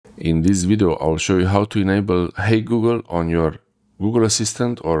In this video, I'll show you how to enable Hey Google on your Google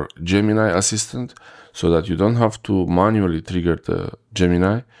Assistant or Gemini Assistant so that you don't have to manually trigger the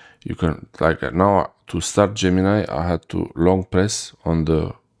Gemini. You can, like now, to start Gemini, I had to long press on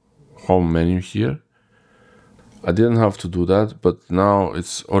the home menu here. I didn't have to do that, but now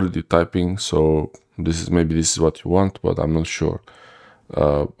it's already typing, so maybe this is what you want, but I'm not sure.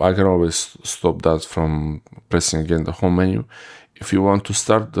 I can always stop that from pressing again the home menu. If you want to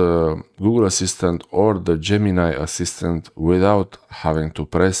start the Google Assistant or the Gemini Assistant without having to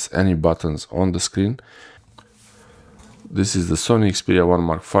press any buttons on the screen, this is the Sony Xperia 1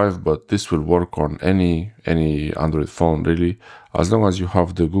 Mark V, but this will work on any Android phone really. As long as you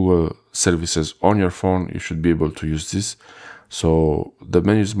have the Google services on your phone, you should be able to use this. So the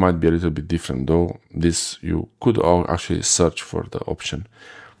menus might be a little bit different though. This, you could actually search for the option.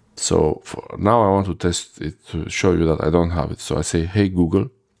 So for now I want to test it to show you that I don't have it. So I say, hey Google.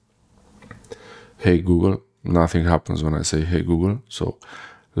 Hey Google. Nothing happens when I say hey Google. So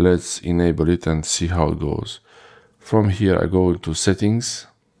let's enable it and see how it goes. From here I go into settings.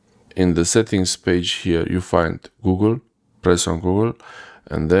 In the settings page here you find Google. Press on Google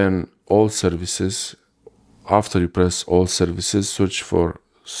and then all services. After you press all services, search for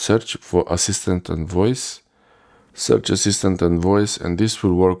assistant and voice. Search assistant and voice, and this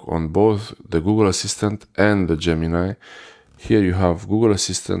will work on both the Google Assistant and the Gemini. Here you have Google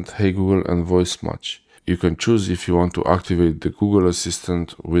Assistant, Hey Google, and voice match. You can choose if you want to activate the Google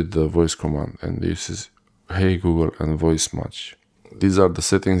Assistant with the voice command, and this is Hey Google and voice match. These are the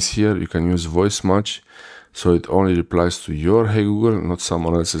settings here. You can use voice match, so it only replies to your Hey Google, not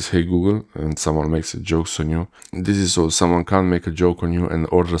someone else's Hey Google, and someone makes jokes on you. This is so someone can't make a joke on you and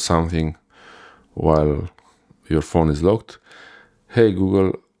order something while your phone is locked. Hey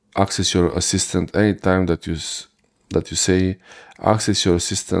Google, access your assistant anytime that you say. Access your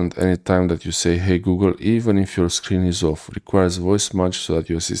assistant anytime that you say Hey Google, even if your screen is off. Requires voice match so that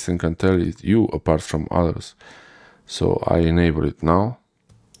your assistant can tell it you apart from others. So I enable it now.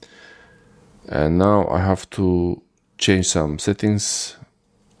 And now I have to change some settings.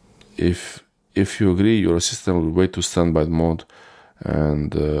 If you agree, your assistant will wait to standby mode,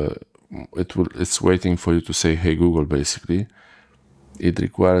 and it's waiting for you to say Hey Google. Basically, it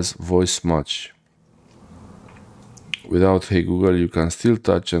requires voice match. Without Hey Google, you can still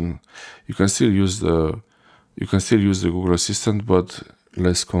touch and you can still use the Google Assistant, but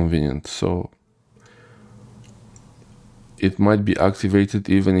less convenient. So it might be activated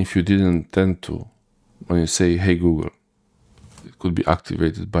even if you didn't intend to. When you say Hey Google, it could be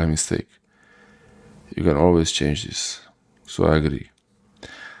activated by mistake. You can always change this. So I agree.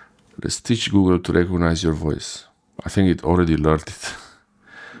 Let's teach Google to recognize your voice. I think it already learned it.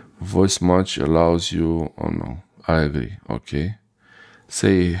 Voice match allows you, oh no, I agree, okay.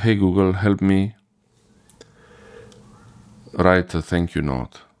 Say, hey Google, help me write a thank you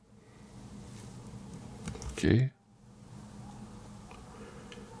note. Okay.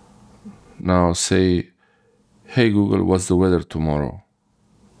 Now say, hey Google, what's the weather tomorrow?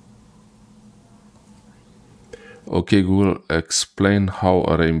 Okay Google, explain how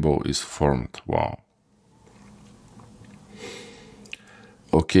a rainbow is formed. Wow.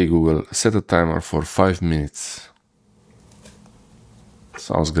 Okay Google, set a timer for 5 minutes.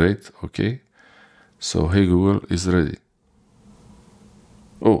 Sounds great, okay. So Hey Google is ready.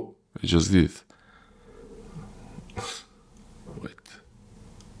 Oh, I just did it. Wait.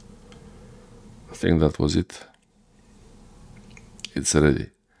 I think that was it. It's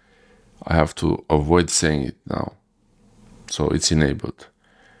ready. I have to avoid saying it now. So it's enabled.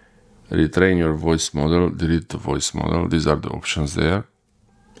 Retrain your voice model, delete the voice model. These are the options there.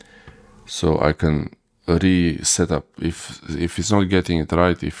 So I can reset up. If it's not getting it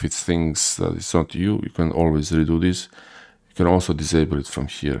right, if it thinks that it's not you, you can always redo this. You can also disable it from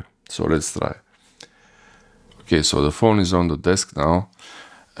here. So let's try. Okay, so the phone is on the desk now,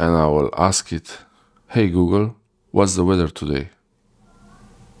 and I will ask it, hey Google, what's the weather today?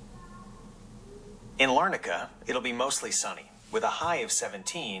 In Larnaca, it'll be mostly sunny, with a high of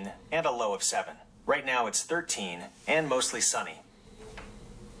 17 and a low of 7. Right now it's 13 and mostly sunny.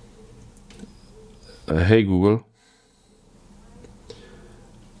 Hey Google,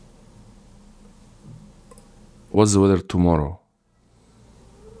 what's the weather tomorrow?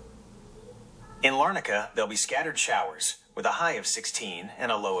 In Larnaca, there'll be scattered showers, with a high of 16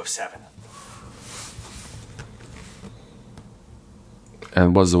 and a low of 7.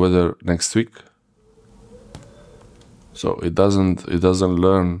 And what's the weather next week? So it doesn't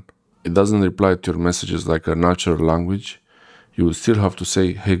reply to your messages like a natural language. You will still have to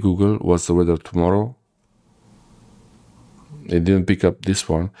say, hey Google, what's the weather tomorrow? it didn't pick up this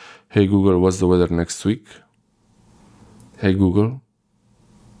one. Hey Google, what's the weather next week? Hey Google,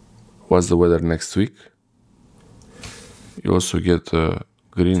 what's the weather next week? You also get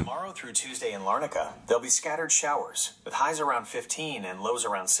green. Tomorrow through Tuesday in Larnaca, there'll be scattered showers with highs around 15 and lows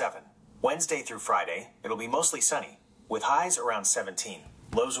around 7. Wednesday through Friday, it'll be mostly sunny with highs around 17.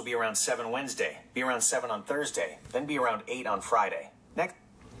 Lows will be around 7 Wednesday, be around 7 on Thursday, then be around 8 on Friday. Next.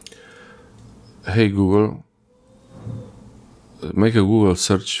 Hey Google, make a Google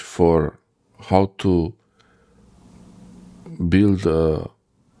search for how to build a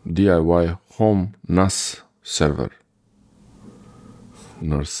DIY home NAS server.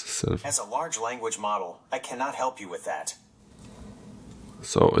 As a large language model, I cannot help you with that.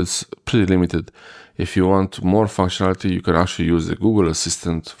 So it's pretty limited. If you want more functionality, you can actually use the Google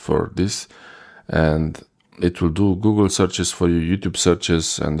Assistant for this, and it will do Google searches for you, YouTube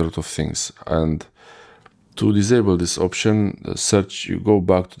searches, and a lot of things. And to disable this option, the search, you go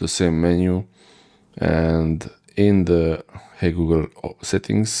back to the same menu, and in the Hey Google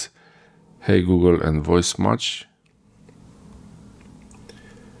settings, Hey Google and voice match.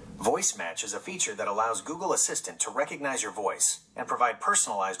 Voice Match is a feature that allows Google Assistant to recognize your voice and provide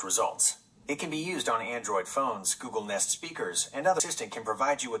personalized results. It can be used on Android phones, Google Nest speakers, and other. Assistant can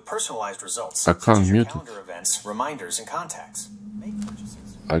provide you with personalized results, I can't such as your mute calendar events, reminders, and contacts.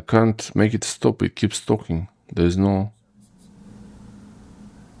 I can't make it stop. It keeps talking. There is no.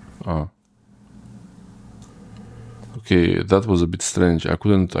 Okay, that was a bit strange. I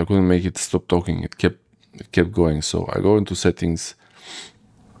couldn't make it stop talking. It kept going. So I go into settings.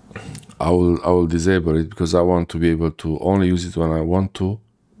 I will disable it because I want to be able to only use it when I want to,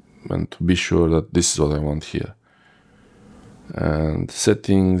 and to be sure that this is what I want here. And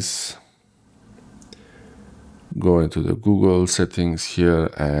settings, go into the Google settings here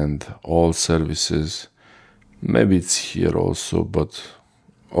and all services. Maybe it's here also, but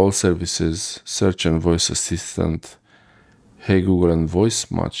all services, search and voice assistant, Hey Google and voice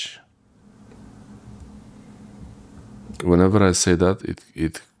match. Whenever I say that,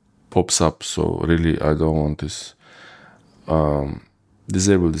 it pops up, so really I don't want this.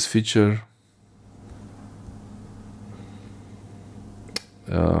 Disable this feature.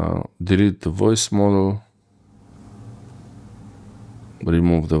 Delete the voice model.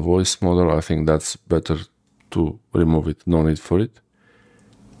 Remove the voice model. I think that's better to remove it, no need for it.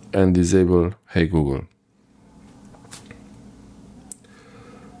 And disable Hey Google.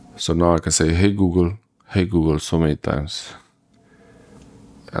 So now I can say Hey Google so many times.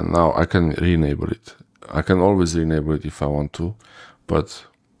 And now I can re-enable it. I can always re-enable it if I want to, but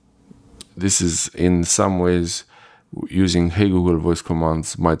this is in some ways using Hey Google voice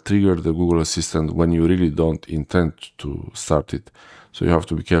commands might trigger the Google Assistant when you really don't intend to start it. So you have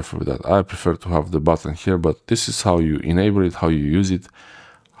to be careful with that. I prefer to have the button here, but this is how you enable it, how you use it.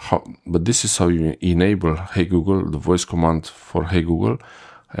 But this is how you enable Hey Google, the voice command for Hey Google,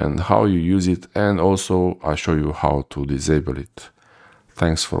 and how you use it. And also I show you how to disable it.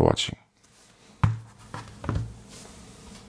 Thanks for watching.